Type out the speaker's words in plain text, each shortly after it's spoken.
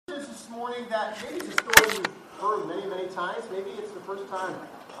morning that maybe it's a story you've heard many, many times. Maybe it's the first time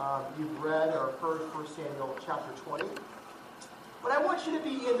you've read or heard 1 Samuel chapter 20. But I want you to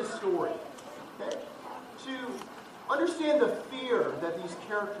be in the story, okay? To understand the fear that these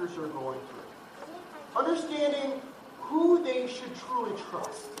characters are going through. Understanding who they should truly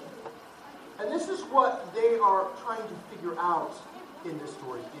trust. And this is what they are trying to figure out in this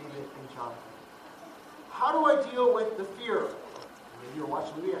story, David and Jonathan. How do I deal with the fear? Maybe you're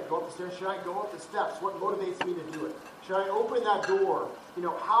watching me, I go up the stairs. Should I go up the steps? What motivates me to do it? Should I open that door?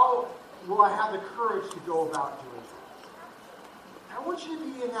 How will I have the courage to go about doing it? I want you to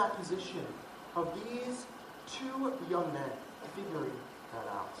be in that position of these two young men figuring that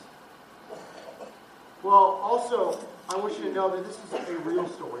out. Well, also, I want you to know that this is a real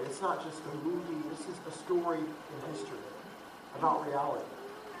story. It's not just a movie. This is a story in history about reality.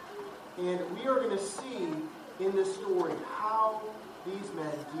 And we are going to see in this story how these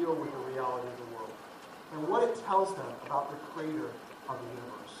men deal with the reality of the world and what it tells them about the creator of the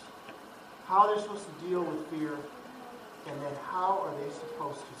universe. How they're supposed to deal with fear, and then how are they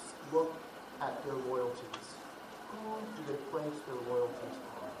supposed to look at their loyalties. Who do they place their loyalties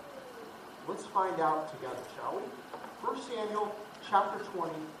on? Let's find out together, shall we? 1 Samuel chapter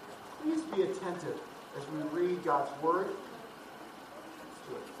 20. Please be attentive as we read God's word. Let's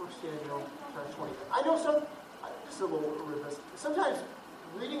do it. 1 Samuel chapter 20. I know just a little ridiculous. Sometimes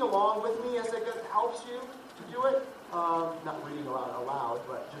reading along with me as I go helps you to do it. Not reading aloud,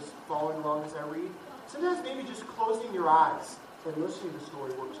 but just following along as I read. Sometimes maybe just closing your eyes and listening to the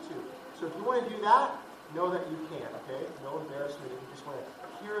story works too. So if you want to do that, know that you can, okay? No embarrassment if you just want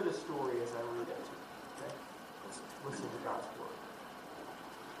to hear the story as I read it. Okay? Let's listen to God's word.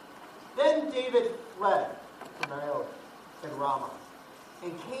 Then David fled from Naioth and Ramah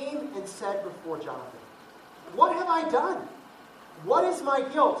and came and said before Jonathan, "What have I done? What is my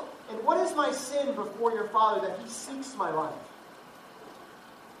guilt? And what is my sin before your father that he seeks my life?"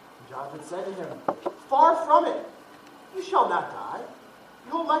 And Jonathan said to him, "Far from it. You shall not die.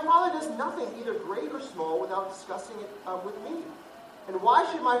 Behold, my father does nothing, either great or small, without discussing it with me. And why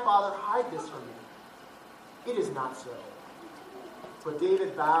should my father hide this from me? It is not so." But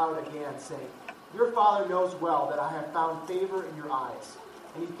David bowed again, saying, "Your father knows well that I have found favor in your eyes."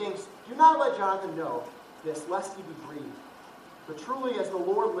 And he thinks, "Do not let Jonathan know this, lest he be grieved. But truly, as the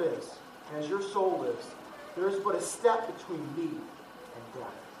Lord lives, and as your soul lives, there is but a step between me and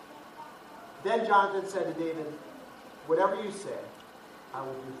death." Then Jonathan said to David, "Whatever you say, I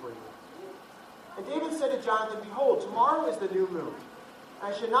will do for you." And David said to Jonathan, "Behold, tomorrow is the new moon.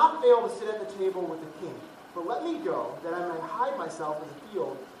 I should not fail to sit at the table with the king. But let me go, that I may hide myself in the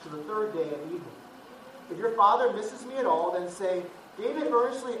field to the third day at evening. If your father misses me at all, then say, David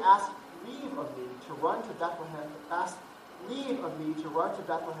earnestly asked leave of me to run to Bethlehem,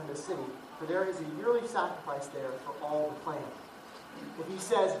 the city, for there is a yearly sacrifice there for all the clan. If he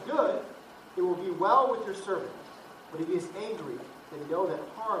says, good, it will be well with your servant. But if he is angry, then know that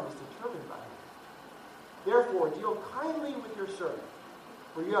harm is determined by him. Therefore, deal kindly with your servant,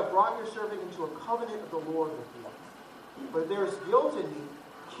 for you have brought your servant into a covenant of the Lord with you. But if there is guilt in me,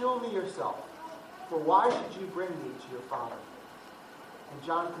 kill me yourself. For why should you bring me to your father?" And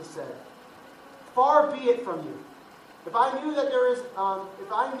Jonathan said, "Far be it from you. If I knew that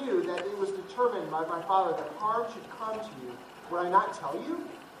it was determined by my father that harm should come to you, would I not tell you?"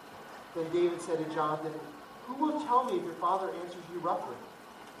 Then David said to Jonathan, "Who will tell me if your father answers you roughly?"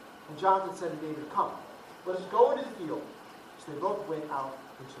 And Jonathan said to David, "Come, let us go into the field." So they both went out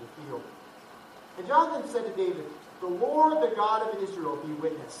into the field. And Jonathan said to David, "The Lord, the God of Israel, be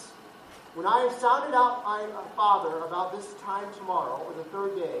witness. When I have sounded out my father about this time tomorrow, or the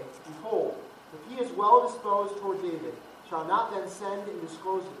third day, behold, if he is well disposed toward David, shall not then send and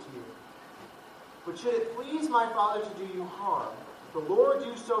disclose it to you. But should it please my father to do you harm, the Lord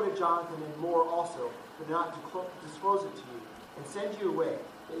do so to Jonathan and more also, but not disclose it to you, and send you away,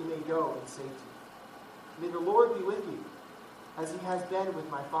 that you may go in safety. May the Lord be with you, as he has been with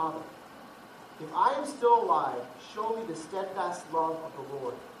my father. If I am still alive, show me the steadfast love of the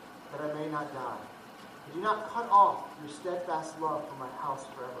Lord, that I may not die. And do not cut off your steadfast love from my house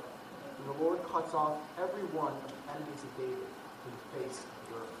forever. And the Lord cuts off every one of the enemies of David from the face of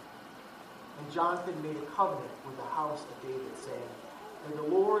the earth." And Jonathan made a covenant with the house of David, saying, "May the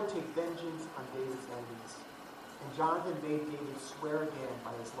Lord take vengeance on David's enemies." And Jonathan made David swear again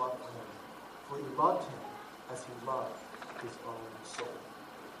by his love for him, for he loved him as he loved his own soul.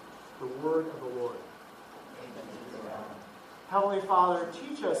 The word of the Lord. Heavenly Father,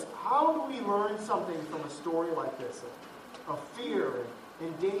 teach us, how do we learn something from a story like this, of fear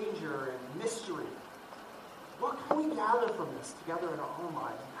and danger and mystery? What can we gather from this together in our own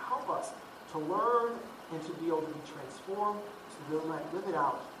lives? And help us to learn and to be able to be transformed so that we might live it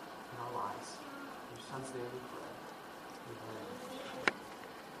out in our lives. In your Son's name we pray. Amen.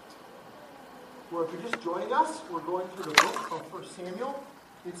 Well, if you're just joining us, we're going through the book of 1 Samuel.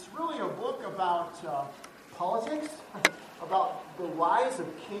 It's really a book about politics, about the rise of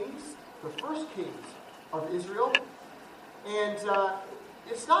kings, the first kings of Israel. And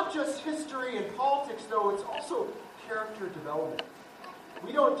it's not just history and politics, though. It's also character development.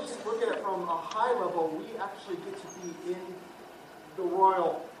 We don't just look at it from a high level. We actually get to be in the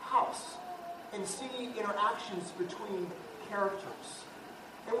royal house and see interactions between characters.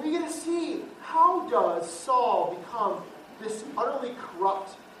 And we get to see, how does Saul become this utterly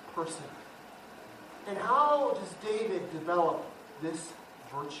corrupt person? And how does David develop this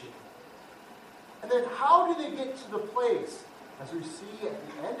virtue? And then how do they get to the place, as we see at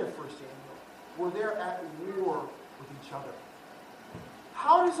the end of 1 Samuel, where they're at war with each other?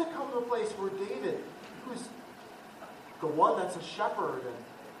 How does it come to a place where David, who's the one that's a shepherd and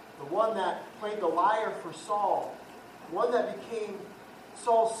the one that played the lyre for Saul, one that became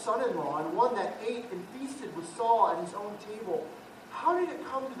Saul's son-in-law, and one that ate and feasted with Saul at his own table, how did it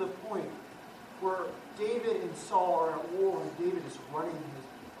come to the point where David and Saul are at war and David is running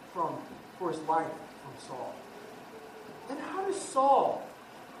for his life from Saul? And how does Saul,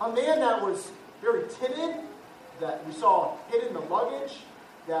 a man that was very timid, that we saw hid in the luggage,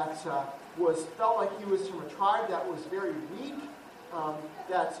 that felt like he was from a tribe that was very weak,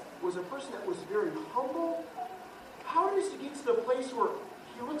 that was a person that was very humble, how does he get to the place where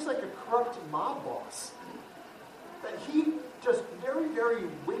he looks like a corrupt mob boss? That he does very, very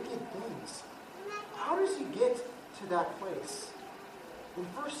wicked things. How does he get to that place? And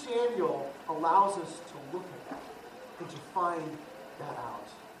 1 Samuel allows us to look at that and to find that out.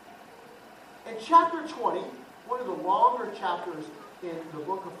 In chapter 20, one of the longer chapters in the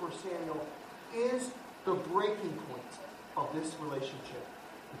book of 1 Samuel, is the breaking point of this relationship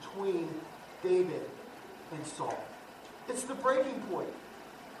between David and Saul. It's the breaking point.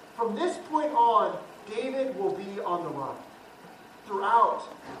 From this point on, David will be on the run throughout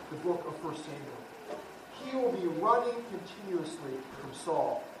the book of 1 Samuel. He will be running continuously from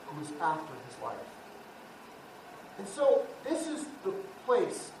Saul, who is after his life. And so this is the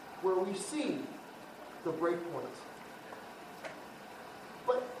place where we see the break point.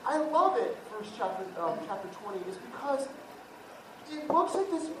 But I love it, chapter 20, is because it looks at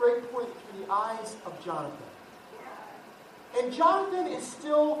this break point through the eyes of Jonathan. And Jonathan is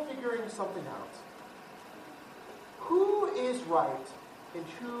still figuring something out. Who is right and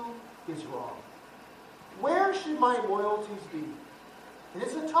who is wrong? Where should my loyalties be? And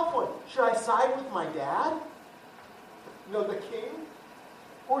it's a tough one. Should I side with my dad? The king?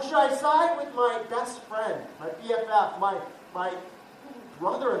 Or should I side with my best friend, my BFF, my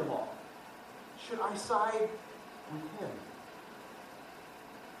brother-in-law? Should I side with him?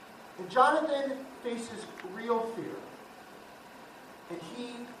 And Jonathan faces real fear. And he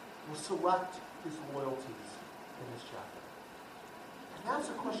will select his loyalties in this chapter. And that's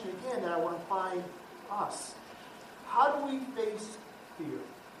a question, again, that I want to find us. How do we face fear?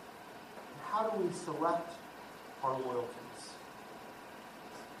 And how do we select our loyalties?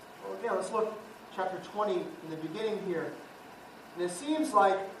 Well, again, let's look chapter 20 in the beginning here. And it seems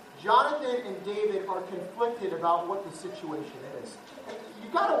like Jonathan and David are conflicted about what the situation is. And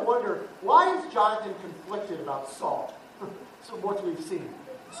you've got to wonder, why is Jonathan conflicted about Saul? So what we've seen.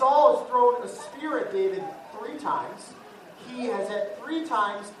 Saul has thrown a spear at David 3 times. He has at 3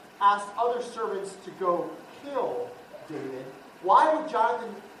 times asked other servants to go kill David. Why would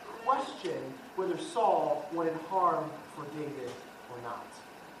Jonathan question whether Saul wanted harm for David or not?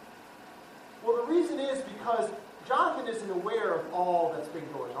 Well, the reason is because Jonathan isn't aware of all that's been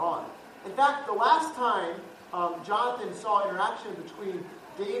going on. In fact, the last time Jonathan saw interaction between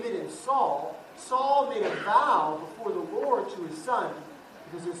David and Saul made a vow before the Lord to his son,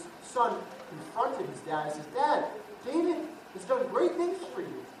 because his son confronted his dad and says, "Dad, David has done great things for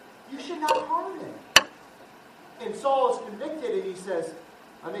you. You should not harm him." And Saul is convicted and he says,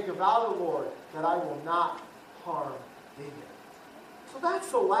 "I make a vow to the Lord that I will not harm David." So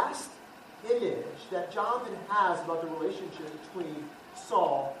that's the last image that Jonathan has about the relationship between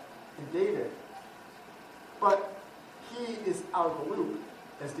Saul and David. But he is out of the loop,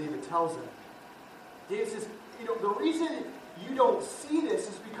 as David tells him. David says, the reason you don't see this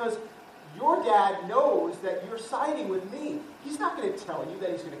is because your dad knows that you're siding with me. He's not going to tell you that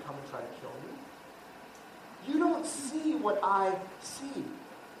he's going to come and try to kill you. You don't see what I see.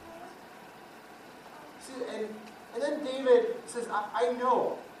 See, and then David says, I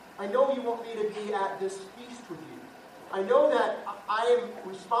know you want me to be at this feast with you. I know that I am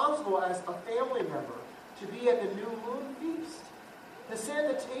responsible as a family member to be at the new moon feast, to sit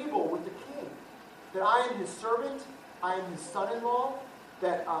at the table with the king, that I am his servant, I am his son-in-law,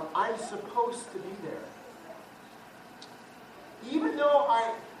 that I'm supposed to be there. Even though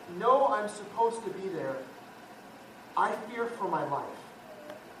I know I'm supposed to be there, I fear for my life.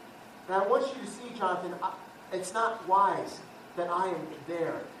 And I want you to see, Jonathan, it's not wise that I am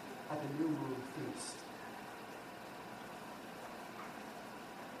there at the new moon feast.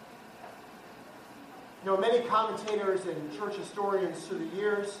 Many commentators and church historians through the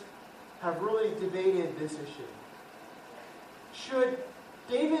years have really debated this issue. Should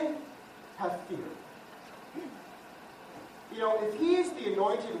David have fear? If he is the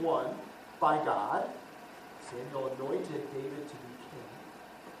anointed one by God, Samuel anointed David to be king,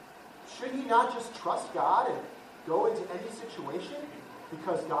 should he not just trust God and go into any situation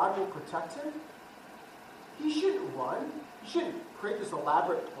because God will protect him? He shouldn't run. He shouldn't create this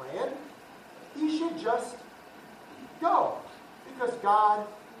elaborate plan. He should just go because God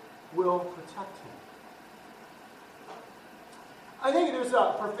will protect him. I think there's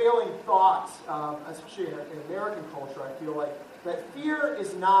a prevailing thought, especially in American culture, I feel like, that fear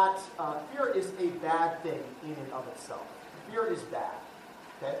is a bad thing in and of itself. Fear is bad.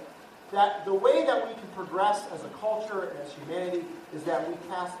 Okay? That the way that we can progress as a culture and as humanity is that we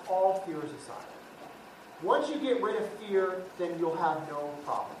cast all fears aside. Once you get rid of fear, then you'll have no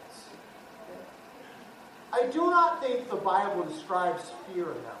problems. I do not think the Bible describes fear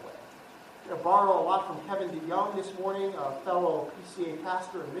in that way. I'm going to borrow a lot from Kevin DeYoung this morning, a fellow PCA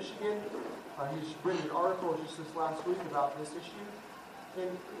pastor in Michigan. He's written an article just this last week about this issue.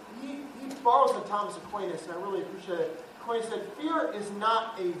 And he borrows from Thomas Aquinas, and I really appreciate it. Aquinas said, fear is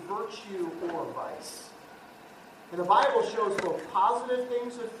not a virtue or a vice. And the Bible shows both positive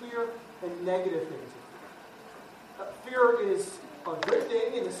things of fear and negative things of fear. Fear is a good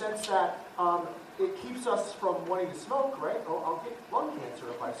thing in the sense that it keeps us from wanting to smoke, right? Oh, I'll get lung cancer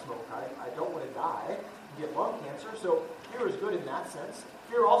if I smoke. I don't want to die and get lung cancer. So fear is good in that sense.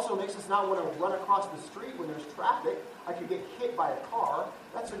 Fear also makes us not want to run across the street when there's traffic. I could get hit by a car.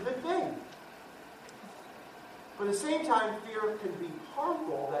 That's a good thing. But at the same time, fear can be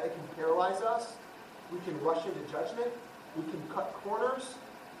harmful, that it can paralyze us. We can rush into judgment. We can cut corners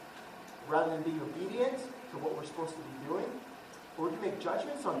rather than being obedient to what we're supposed to be doing. Or we can make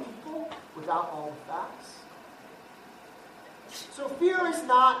judgments on people without all the facts. So fear is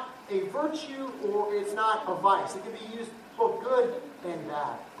not a virtue or it's not a vice. It can be used both good and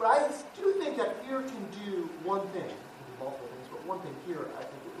bad. But I do think that fear can do one thing. It can do multiple things, but one thing here I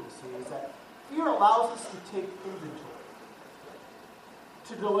think that we'll see is that fear allows us to take inventory,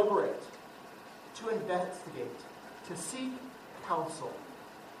 to deliberate, to investigate, to seek counsel.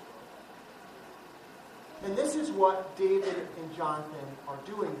 And this is what David and Jonathan are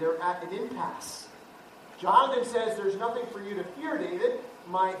doing. They're at an impasse. Jonathan says, there's nothing for you to fear, David.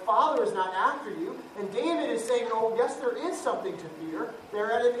 My father is not after you. And David is saying, oh, yes, there is something to fear.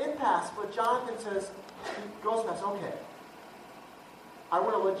 They're at an impasse. But Jonathan says, he goes past, okay, I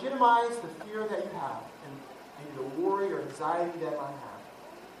want to legitimize the fear that you have and the worry or anxiety that I have.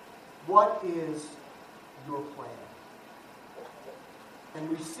 What is your plan? And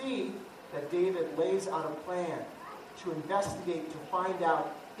we see that David lays out a plan to investigate, to find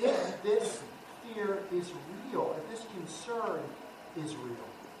out if this fear is real, if this concern is real.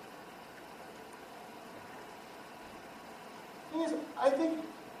 The thing is, I think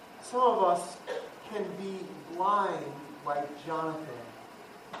some of us can be blind, like Jonathan,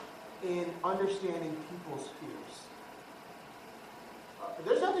 in understanding people's fears.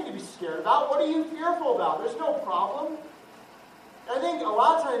 There's nothing to be scared about. What are you fearful about? There's no problem. I think a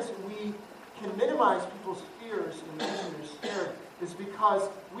lot of times we can minimize people's fears, and the reason they're scared is because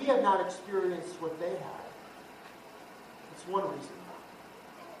we have not experienced what they had. That's one reason.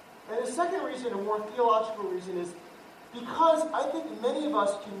 And the second reason, a more theological reason, is because I think many of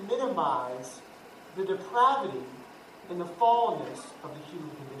us can minimize the depravity and the fallenness of the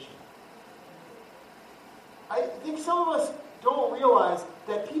human condition. I think some of us don't realize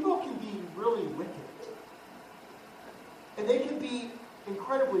that people can be really wicked. And they can be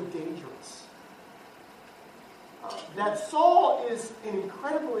incredibly dangerous. That Saul is an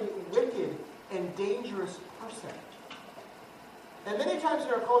incredibly wicked and dangerous person. And many times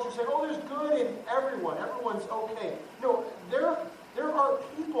in our culture say, oh, there's good in everyone. Everyone's okay. No, there are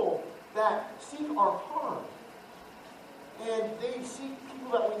people that seek our harm. And they seek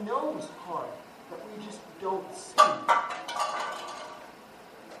people that we know is harm, that we just don't see.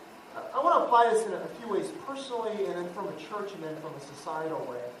 I want to apply this in a few ways, personally, and then from a church, and then from a societal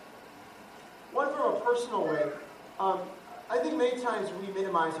way. One from a personal way, I think many times we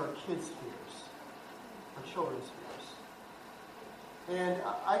minimize our kids' fears, our children's fears. And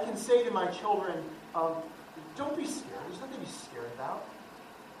I can say to my children, don't be scared. There's nothing to be scared about.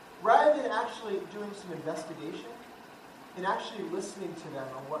 Rather than actually doing some investigation and actually listening to them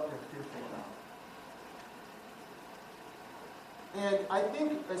on what they're fearful about. And I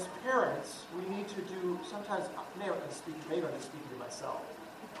think as parents, we need to do, sometimes, maybe I'm just speaking to myself,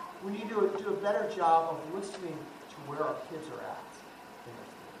 we need to do a better job of listening to where our kids are at.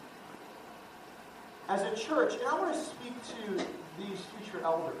 As a church, and I want to speak to these future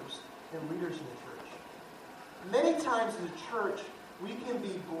elders and leaders in the church. Many times as a church, we can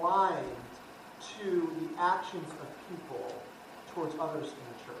be blind to the actions of people towards others in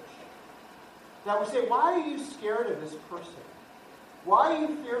the church. That we say, why are you scared of this person? Why are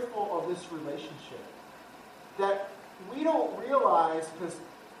you fearful of this relationship? That we don't realize, because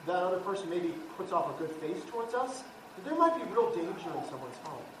that other person maybe puts off a good face towards us, that there might be real danger in someone's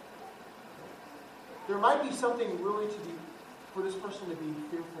home. There might be something really for this person to be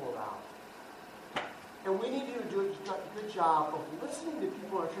fearful about. And we need to do a good job of listening to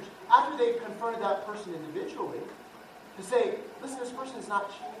people in our church after they've confronted that person individually to say, listen, this person is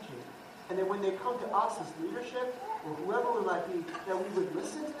not changing. And then when they come to us as leadership, or whoever we might be, that we would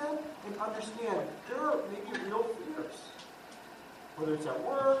listen to them and understand there are maybe real fears. Whether it's at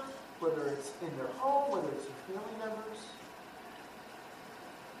work, whether it's in their home, whether it's their family members.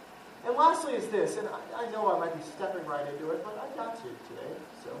 And lastly is this, and I know I might be stepping right into it, but I got to today,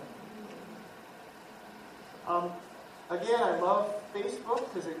 so. Again, I love Facebook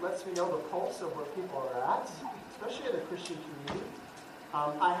because it lets me know the pulse of where people are at, especially in the Christian community.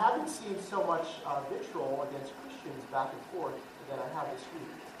 I haven't seen so much vitriol against Christians back and forth that I have this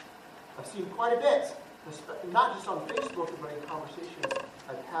week. I've seen quite a bit, not just on Facebook, but in conversations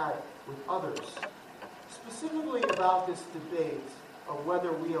I've had with others, specifically about this debate of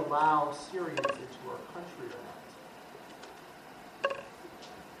whether we allow Syrians into our country or not.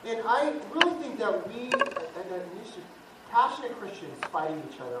 And I really think that we, and that passionate Christians fighting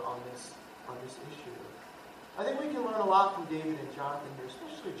each other on this issue. I think we can learn a lot from David and Jonathan here,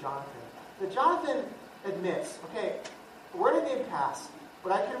 especially Jonathan. That Jonathan admits, okay, we're in an impasse,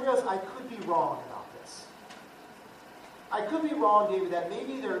 but I can realize I could be wrong about this. I could be wrong, David, that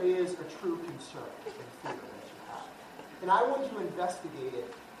maybe there is a true concern and fear that you have. And I want to investigate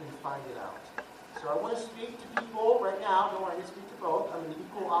it and find it out. So I want to speak to people right now. I don't want to speak to both. I'm an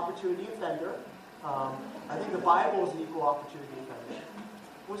equal opportunity offender. I think the Bible is an equal opportunity offender.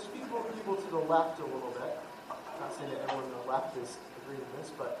 We'll speak to people to the left a little bit. I'm not saying that everyone on the left is agreeing with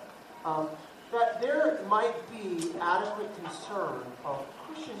this, but that there might be adequate concern of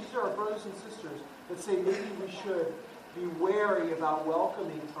Christians. These are our brothers and sisters that say maybe we should be wary about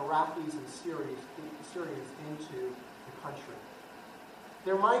welcoming Iraqis and Syrians into the country.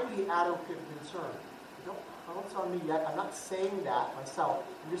 There might be adequate concern. Don't pounce on me yet. I'm not saying that myself.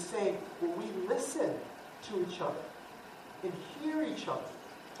 I'm just saying, will we listen to each other and hear each other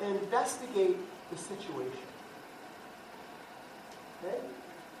and investigate the situation? Okay?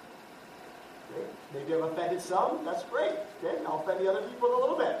 Okay? Maybe I've offended some. That's great. Okay? I'll offend the other people a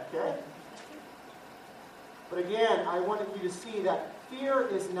little bit. Okay? But again, I wanted you to see that fear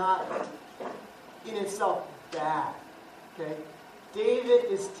is not in itself bad. Okay? David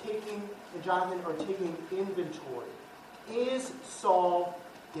is taking, and Jonathan are taking inventory. Is Saul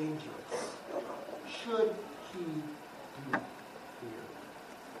dangerous? Should he be feared?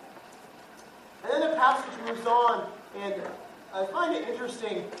 And then the passage moves on, and I find it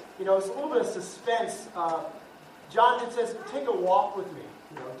interesting, it's a little bit of suspense. Jonathan says, take a walk with me,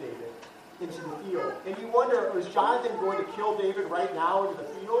 David, into the field. And you wonder, is Jonathan going to kill David right now into the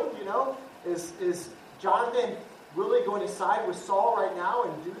field, Is Jonathan really going to side with Saul right now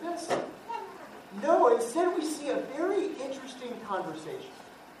and do this? No, instead we see a very interesting conversation.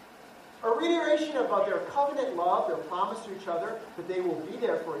 A reiteration about their covenant love, their promise to each other, that they will be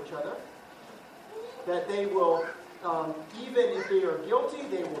there for each other, that they will, even if they are guilty,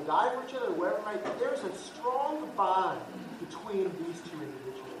 they will die for each other, wherever it might be. There's a strong bond between these two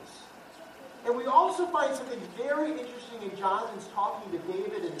individuals. And we also find something very interesting in Jonathan's talking to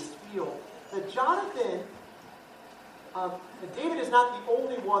David in this field, that David is not the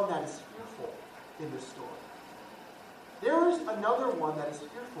only one that is fearful in this story. There is another one that is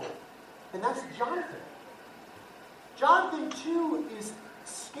fearful, and that's Jonathan. Jonathan, too, is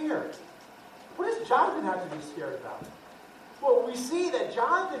scared. What does Jonathan have to be scared about? Well, we see that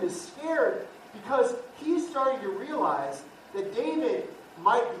Jonathan is scared because he's starting to realize that David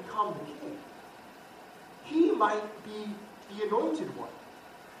might become the king. He might be the anointed one.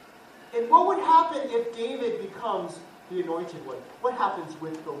 And what would happen if David becomes the anointed one? What happens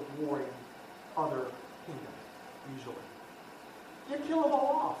with the warring other kingdom, usually? You kill them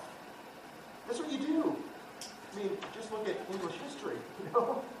all off. That's what you do. I mean, just look at English history, you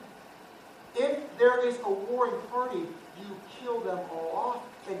know? If there is a warring party, you kill them all off.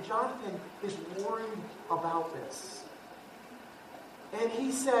 And Jonathan is worried about this. And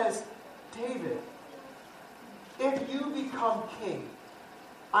he says, David, if you become king,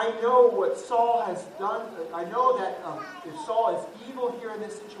 I know what Saul has done. I know that if Saul is evil here in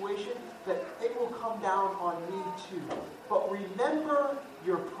this situation, that it will come down on me too. But remember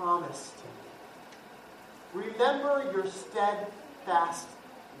your promise to me. Remember your steadfast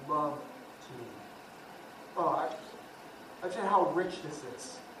love to me. Oh, I tell you how rich this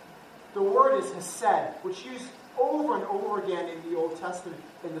is. The word is hesed, which is used over and over again in the Old Testament,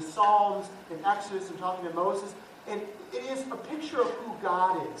 in the Psalms, in Exodus, and talking to Moses. And it is a picture of who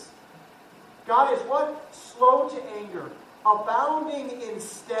God is. God is what? Slow to anger, abounding in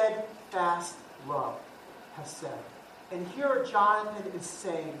steadfast love, hesed. And here Jonathan is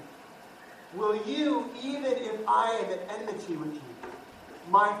saying, will you, even if I am at enmity with you,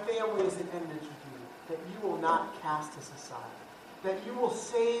 my family is at enmity with you, that you will not cast us aside, that you will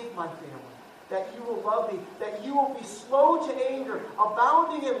save my family, that you will love me, that you will be slow to anger,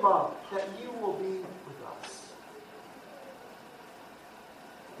 abounding in love, that you will be with us.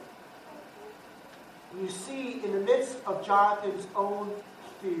 You see, in the midst of Jonathan's own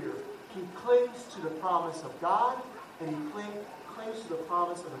fear, he clings to the promise of God, and he clings to the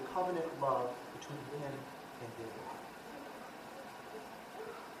promise of the covenant love between him and David.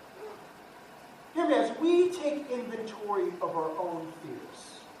 Hear me, as we take inventory of our own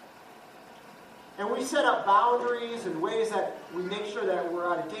fears, and we set up boundaries and ways that we make sure that we're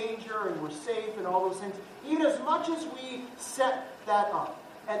out of danger and we're safe and all those things, even as much as we set that up,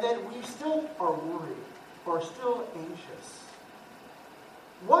 and then we still are worried or still anxious,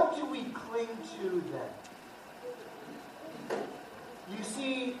 what do we cling to then? You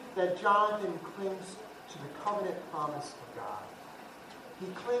see that Jonathan clings to the covenant promise of God. He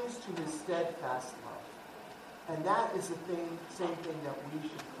clings to his steadfast love. And that is the same thing that we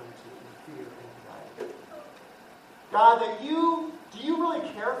should cling to in fear and anxiety. God, do you really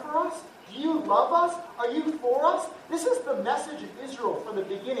care for us? Do you love us? Are you for us? This is the message of Israel from the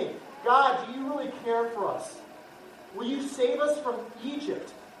beginning. God, do you really care for us? Will you save us from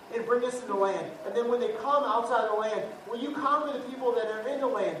Egypt and bring us into the land? And then when they come outside the land, will you conquer the people that are in the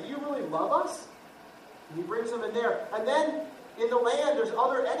land? Do you really love us? And he brings them in there. And then in the land, there's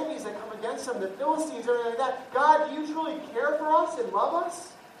other enemies that come against them, the Philistines, everything like that. God, do you truly care for us and love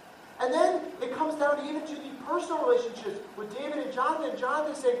us? And then it comes down even to the personal relationships with David and Jonathan.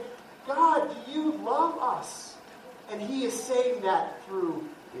 Jonathan saying, God, do you love us? And he is saying that through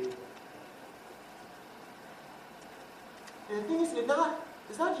David. And the thing is, it's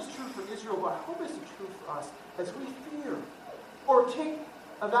not just true for Israel, but I hope it's true for us as we fear or take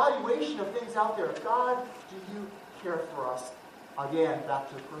evaluation of things out there. God, do you care for us? Again, back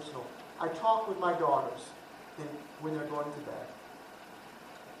to the personal. I talk with my daughters when they're going to bed.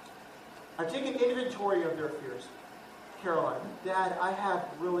 I take an inventory of their fears. Caroline, Dad, I have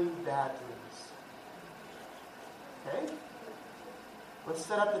really bad dreams. Okay? Let's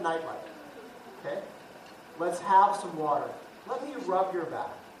set up the nightlight. Okay? Let's have some water. Let me rub your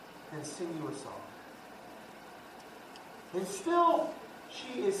back and sing you a song. And still,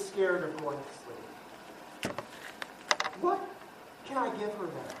 she is scared of going to sleep. What can I give her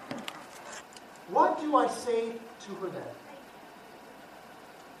then? What do I say to her then?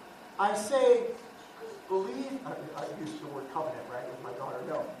 I say, believe, I use the word covenant, right, with my daughter,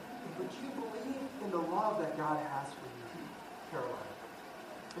 no. But you believe in the love that God has for you, Caroline.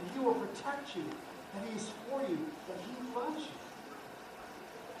 And he will protect you, that he's for you, that he loves you.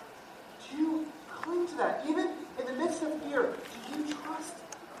 Do you cling to that? Even in the midst of fear, do you trust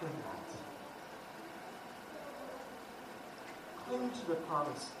in that? Cling to the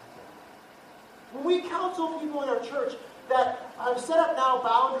promise of God. When we counsel people in our church that have set up now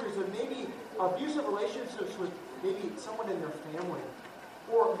boundaries of maybe abusive relationships with maybe someone in their family,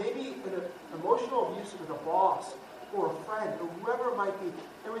 or maybe an emotional abuse with a boss, or a friend, or whoever it might be,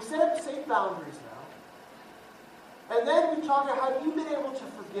 and we set up safe boundaries now, and then we talk about have you been able to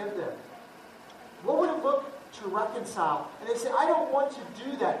forgive them? What would it look to reconcile? And they say, I don't want to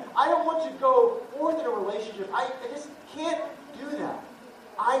do that. I don't want to go forth in a relationship. I just can't do that.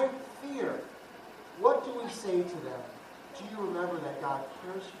 I fear. What do we say to them? Do you remember that God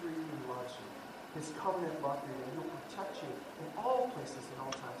cares for you and loves you? His covenant love for you, and he'll protect you in all places and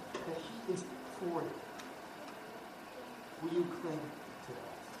all times. That he is for you. Will you cling to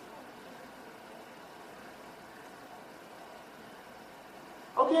that?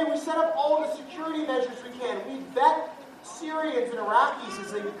 Okay, we set up all the security measures we can. We vet Syrians and Iraqis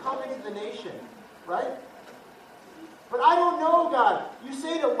as they come into the nation, right? But I don't know, God. You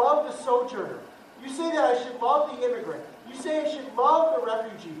say to love the sojourner. You say that I should love the immigrant. You say I should love the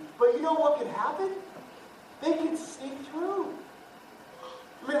refugee. But you know what can happen? They can sneak through.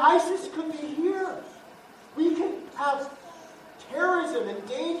 I mean, ISIS could be here. We could have terrorism and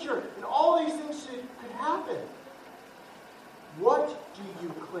danger and all these things could happen. What do you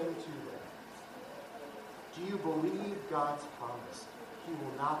cling to then? Do you believe God's promise? He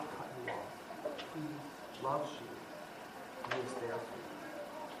will not cut you off. He loves you. He is there for you.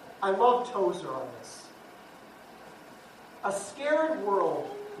 I love Tozer on this. A scared world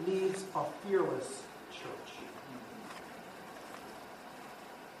needs a fearless church.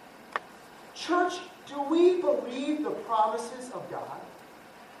 Church, do we believe the promises of God?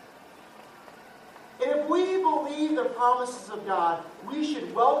 And if we believe the promises of God, we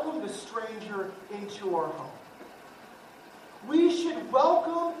should welcome the stranger into our home. We should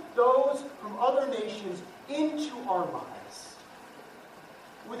welcome those from other nations into our lives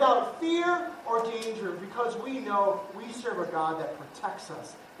without fear or danger, because we know we serve a God that protects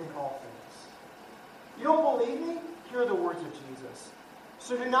us in all things. You don't believe me? Hear the words of Jesus.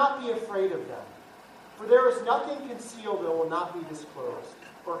 So do not be afraid of them, for there is nothing concealed that will not be disclosed,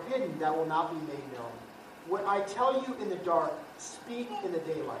 or hidden that will not be made known. What I tell you in the dark, speak in the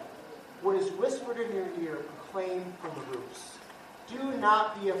daylight. What is whispered in your ear, proclaim from the roofs. Do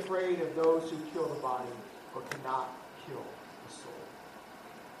not be afraid of those who kill the body, or cannot kill the soul.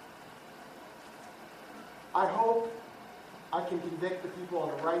 I hope I can convict the people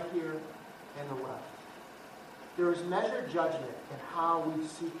on the right here and the left. There is measured judgment in how we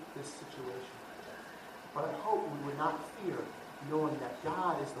seek this situation. But I hope we would not fear, knowing that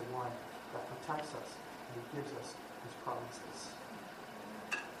God is the one that protects us and He gives us His promises.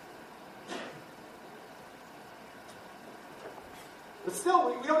 But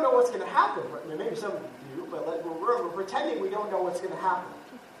still, we don't know what's going to happen. I mean, maybe some of you do, but we're pretending we don't know what's going to happen.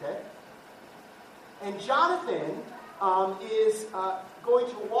 Okay? And Jonathan is going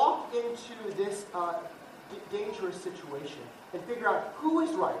to walk into this dangerous situation and figure out who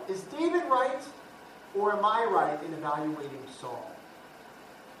is right. Is David right, or am I right in evaluating Saul?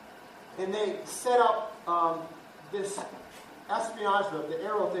 And they set up this espionage, the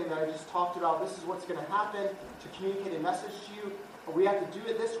arrow thing that I just talked about. This is what's going to happen to communicate a message to you. We have to do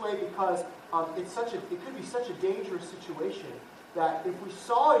it this way because it could be such a dangerous situation that if we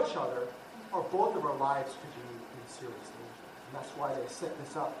saw each other, or both of our lives could be in serious danger. And that's why they set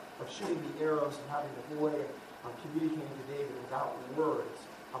this up of shooting the arrows and having the boy communicating to David without words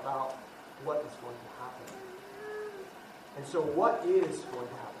about what is going to happen. And so what is going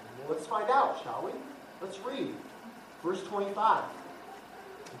to happen? Well, let's find out, shall we? Let's read verse 25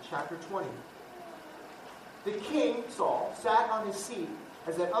 in chapter 20. The king, Saul, sat on his seat,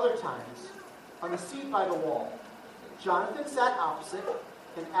 as at other times, on the seat by the wall. Jonathan sat opposite,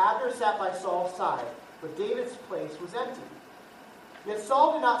 and Abner sat by Saul's side, but David's place was empty. Yet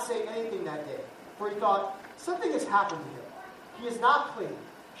Saul did not say anything that day, for he thought, something has happened to him. He is not clean.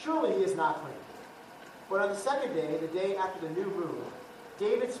 Surely he is not clean. But on the second day, the day after the new moon,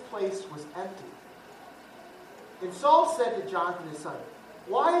 David's place was empty. And Saul said to Jonathan his son,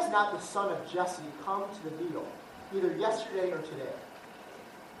 why is not the son of Jesse come to the meal, either yesterday or today?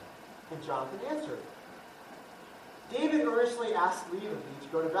 And Jonathan answered, David earnestly asked leave of me to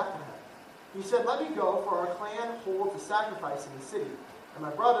go to Bethlehem. He said, let me go, for our clan holds a sacrifice in the city, and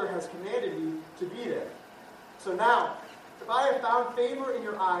my brother has commanded me to be there. So now, if I have found favor in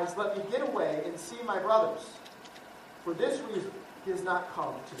your eyes, let me get away and see my brothers. For this reason, he has not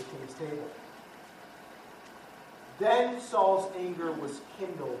come to the king's table. Then Saul's anger was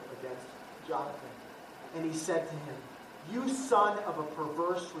kindled against Jonathan, and he said to him, you son of a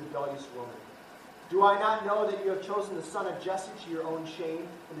perverse, rebellious woman, do I not know that you have chosen the son of Jesse to your own shame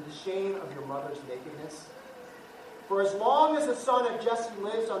and to the shame of your mother's nakedness? For as long as the son of Jesse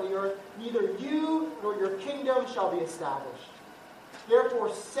lives on the earth, neither you nor your kingdom shall be established.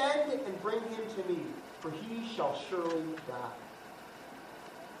 Therefore send and bring him to me, for he shall surely die.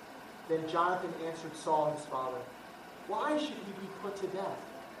 Then Jonathan answered Saul his father, why should he be put to death?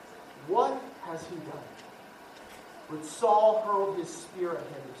 What has he done? But Saul hurled his spear at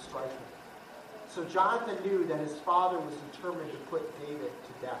him to strike him. So Jonathan knew that his father was determined to put David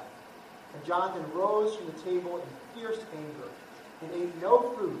to death. And Jonathan rose from the table in fierce anger and ate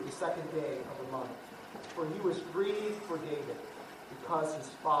no food the second day of the month, for he was grieved for David because his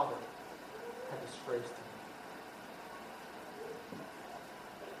father had disgraced him.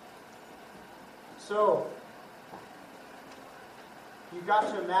 So, You've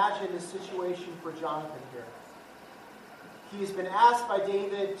got to imagine the situation for Jonathan here. He's been asked by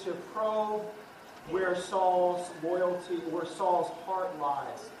David to probe where Saul's loyalty, where Saul's heart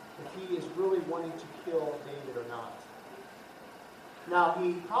lies, if he is really wanting to kill David or not. Now,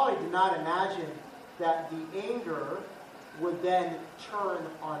 he probably did not imagine that the anger would then turn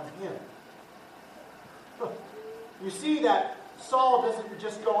on him. You see that Saul doesn't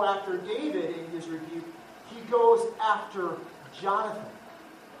just go after David in his rebuke, he goes after Jonathan.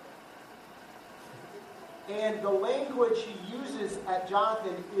 And the language he uses at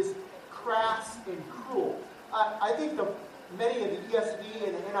Jonathan is crass and cruel. I think many of the ESV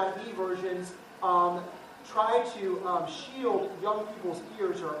and the NIV versions try to shield young people's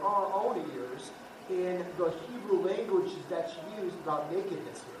ears or our own ears in the Hebrew language that's used about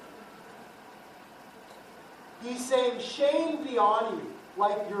nakedness here. He's saying, shame be on you,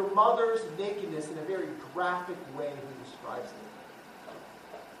 like your mother's nakedness, in a very graphic way he describes it.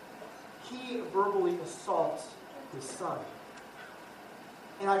 He verbally assaults his son.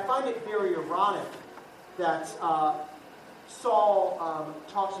 And I find it very ironic that Saul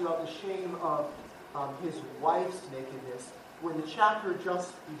talks about the shame of his wife's nakedness, when the chapter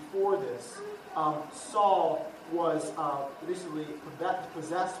just before this, Saul was recently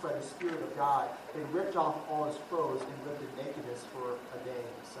possessed by the Spirit of God and ripped off all his clothes and lived in nakedness for a day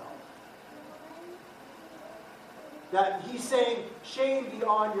himself. That he's saying, shame be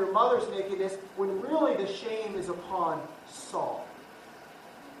on your mother's nakedness, when really the shame is upon Saul.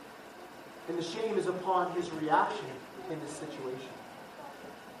 And the shame is upon his reaction in this situation.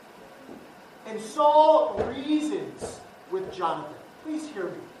 And Saul reasons with Jonathan. Please hear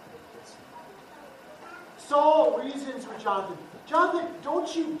me. Saul reasons with Jonathan. Jonathan,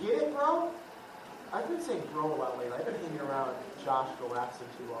 don't you get it, bro? I've been saying bro a lot lately. I've been hanging around Josh Golaxon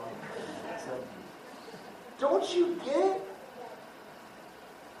too long. So, don't you get it?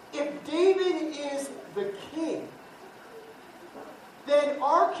 If David is the king, then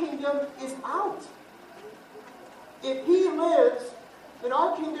our kingdom is out. If he lives, then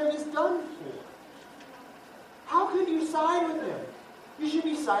our kingdom is done for. How can you side with him? You should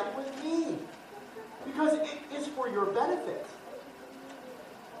be siding with me, because it is for your benefit.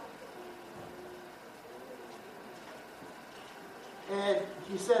 And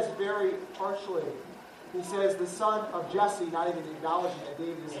he says very harshly, he says the son of Jesse, not even acknowledging that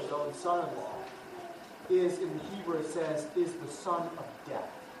David is his own son-in-law, is, in the Hebrew it says, is the son of death.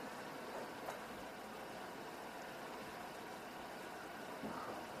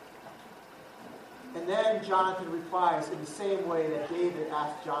 And then Jonathan replies in the same way that David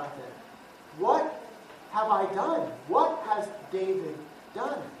asked Jonathan, what have I done? What has David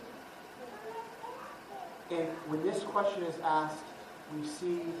done? And when this question is asked, we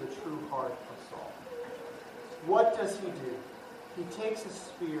see the true heart of Saul. What does he do? He takes a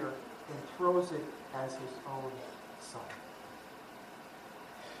spear and throws it as his own son.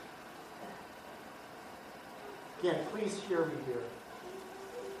 Again, please hear me here.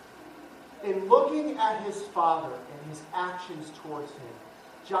 In looking at his father and his actions towards him,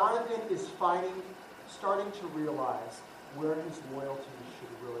 Jonathan is starting to realize where his loyalty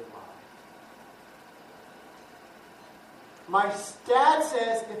should really lie. My dad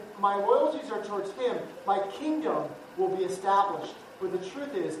says if my loyalties are towards him, my kingdom will be established. But the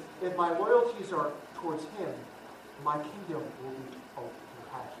truth is, if my loyalties are towards him, my kingdom will be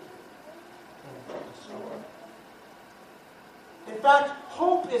eradicated and destroyed. In fact,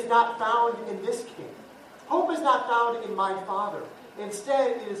 hope is not found in this king. Hope is not found in my father.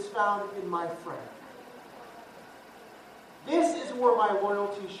 Instead, it is found in my friend. This is where my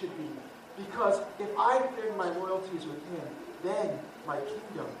loyalty should be. Because if I bring my loyalties with him, then my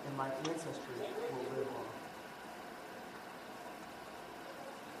kingdom and my ancestry will live on.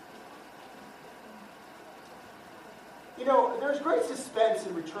 You know, there's great suspense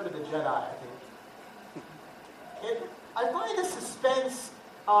in Return of the Jedi, I think. And I find the suspense,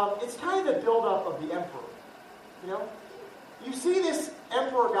 it's kind of the build-up of the Emperor. You know? You see this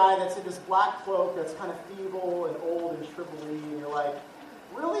Emperor guy that's in this black cloak that's kind of feeble and old and shrivelly, and you're like,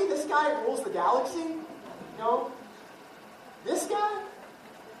 really? This guy rules the galaxy? You know? This guy?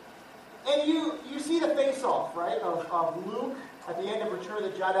 And you see the face-off, right, of Luke at the end of Return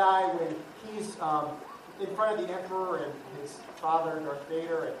of the Jedi when he's in front of the Emperor and his father, Darth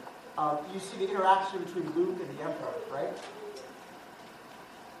Vader, and you see the interaction between Luke and the Emperor, right?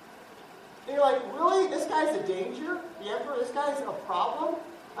 And you're like, really? This guy's a danger? The Emperor? This guy's a problem?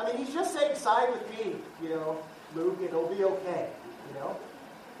 I mean, he's just saying, side with me, you know, Luke, and it'll be okay, you know?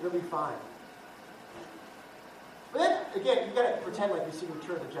 It'll be fine. But then, again, you got to pretend like you've seen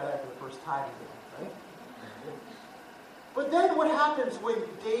Return of the Jedi for the first time again, right? But then what happens when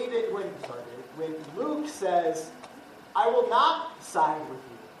Luke says, I will not side with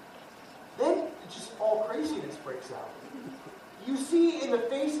you? Then just all craziness breaks out. You see in the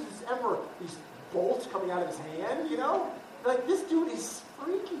face of this emperor these bolts coming out of his hand, Like, this dude is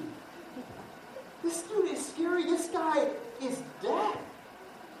freaky. This dude is scary. This guy is dead.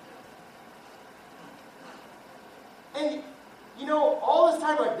 And, all this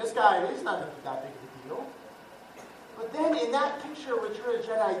time, like, this guy is not that big of a deal. But then in that picture of Return of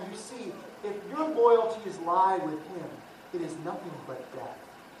the Jedi, you see, if your loyalties lie with him, it is nothing but death.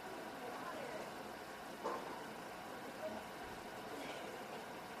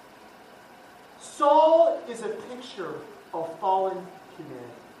 Saul is a picture of fallen humanity.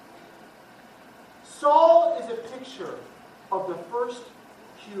 Saul is a picture of the first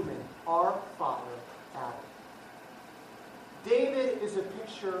human, our father, Adam. David is a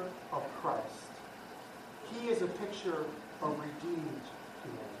picture of Christ. He is a picture of redeemed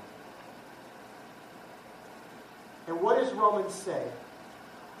humanity. And what does Romans say?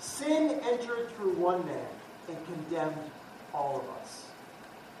 Sin entered through one man and condemned all of us.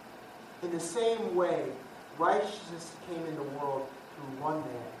 In the same way, righteousness came in the world through one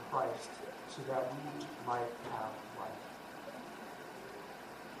man, Christ, so that we might have life.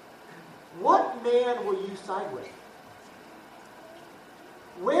 What man will you side with?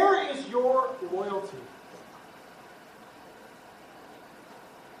 Where is your loyalty?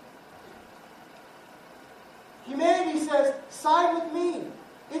 Humanity says, side with me.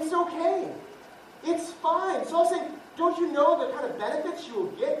 It's okay. It's fine. So I'm saying, don't you know the kind of benefits you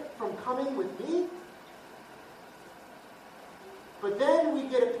will get from coming with me? But then we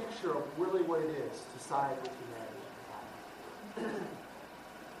get a picture of really what it is to side with humanity.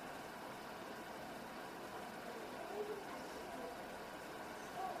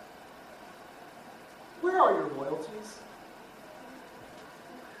 Where are your loyalties?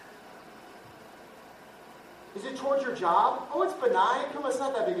 Is it towards your job? Oh, it's benign. Come on, it's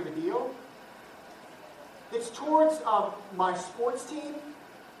not that big of a deal. It's towards my sports team.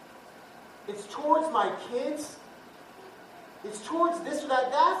 It's towards my kids. It's towards this or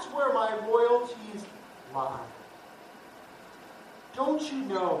that. That's where my loyalties lie. Don't you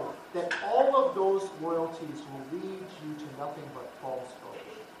know that all of those loyalties will lead you to nothing but false hope?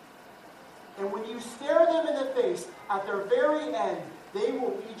 And when you stare them in the face, at their very end, they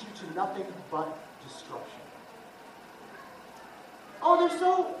will lead you to nothing but destruction. Oh, they're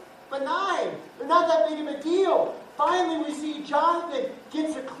so benign. They're not that big of a deal. Finally, we see Jonathan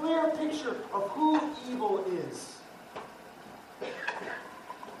gets a clear picture of who evil is.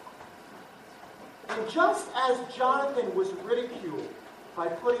 And just as Jonathan was ridiculed by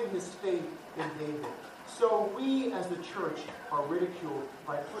putting his faith in David, so we as the church are ridiculed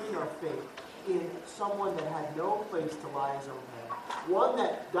by putting our faith in someone that had no place to lie his own head. One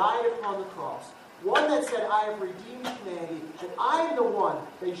that died upon the cross. One that said, I have redeemed humanity, and I am the one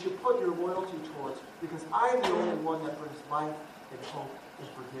that you should put your loyalty towards, because I am the only one that brings life and hope and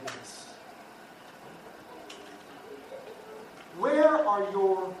forgiveness. Where are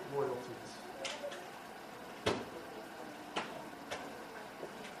your loyalties?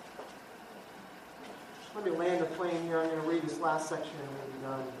 Let me land the plane here. I'm going to read this last section and we'll be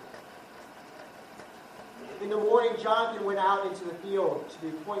done. In the morning, Jonathan went out into the field to the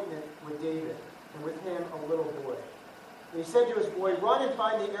appointment with David, and with him a little boy. And he said to his boy, run and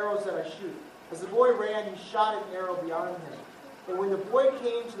find the arrows that I shoot. As the boy ran, he shot an arrow beyond him. And when the boy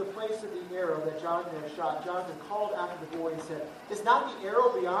came to the place of the arrow that Jonathan had shot, Jonathan called after the boy and said, is not the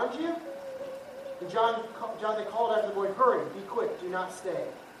arrow beyond you? And Jonathan called after the boy, hurry, be quick, do not stay.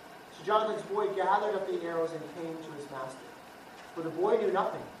 So Jonathan's boy gathered up the arrows and came to his master. For the boy knew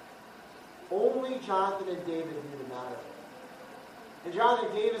nothing. Only Jonathan and David knew the matter. And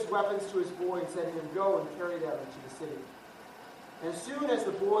Jonathan gave his weapons to his boy and said to him, go and carry them into the city. And as soon as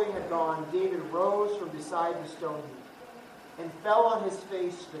the boy had gone, David rose from beside the stone heap and fell on his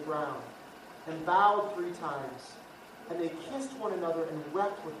face to the ground and bowed 3 times. And they kissed one another and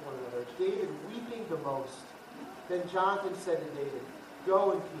wept with one another, David weeping the most. Then Jonathan said to David,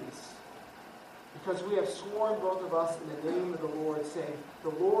 go in peace, because we have sworn both of us in the name of the Lord, saying, the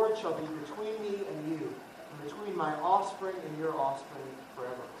Lord shall be between me and you, and between my offspring and your offspring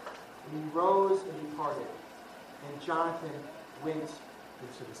forever. And he rose and departed, and Jonathan went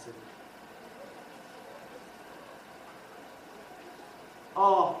into the city.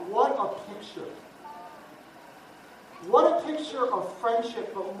 Oh, what a picture. What a picture of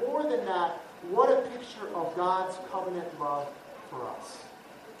friendship, but more than that, what a picture of God's covenant love for us.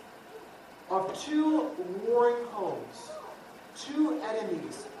 Of 2 warring homes, 2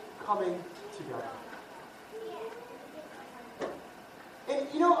 enemies coming together.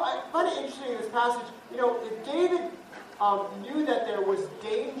 I find it interesting in this passage, if David knew that there was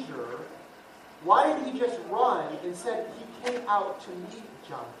danger, why did he just run and said he came out to meet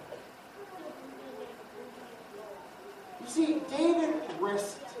Jonathan? You see, David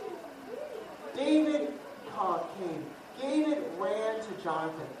risked. David came. David ran to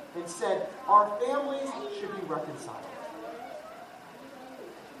Jonathan and said, our families should be reconciled.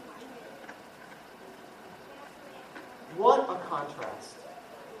 What a contrast.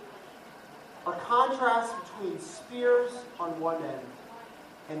 A contrast between spears on one end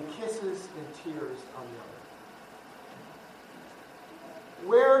and kisses and tears on the other.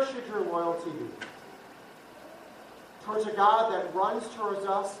 Where should your loyalty be? Towards a God that runs towards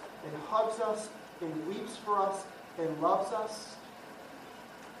us and hugs us and weeps for us and loves us?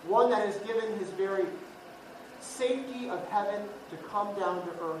 One that has given his very safety of heaven to come down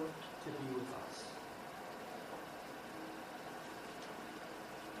to earth to be with us.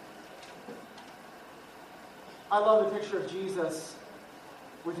 I love the picture of Jesus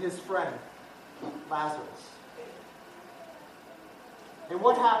with his friend, Lazarus. And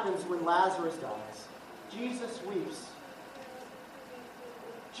what happens when Lazarus dies? Jesus weeps.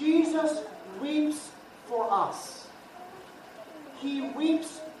 Jesus weeps for us. He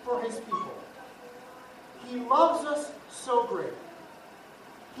weeps for his people. He loves us so great.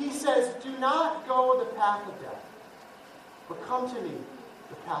 He says, do not go the path of death, but come to me,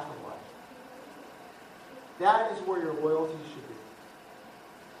 the path of life. That is where your loyalty should be.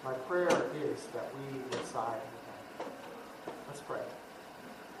 My prayer is that we will side with him. Let's pray.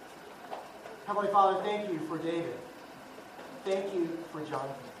 Heavenly Father, thank you for David. Thank you for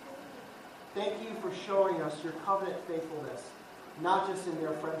Jonathan. Thank you for showing us your covenant faithfulness, not just in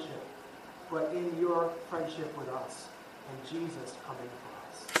their friendship, but in your friendship with us, and Jesus coming for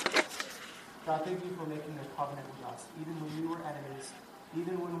us. God, thank you for making a covenant with us, even when we were enemies,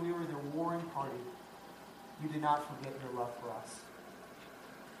 even when we were the warring party. You did not forget your love for us.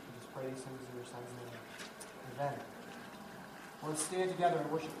 We just pray these things in your Son's name. Amen. Let's stand together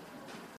and worship.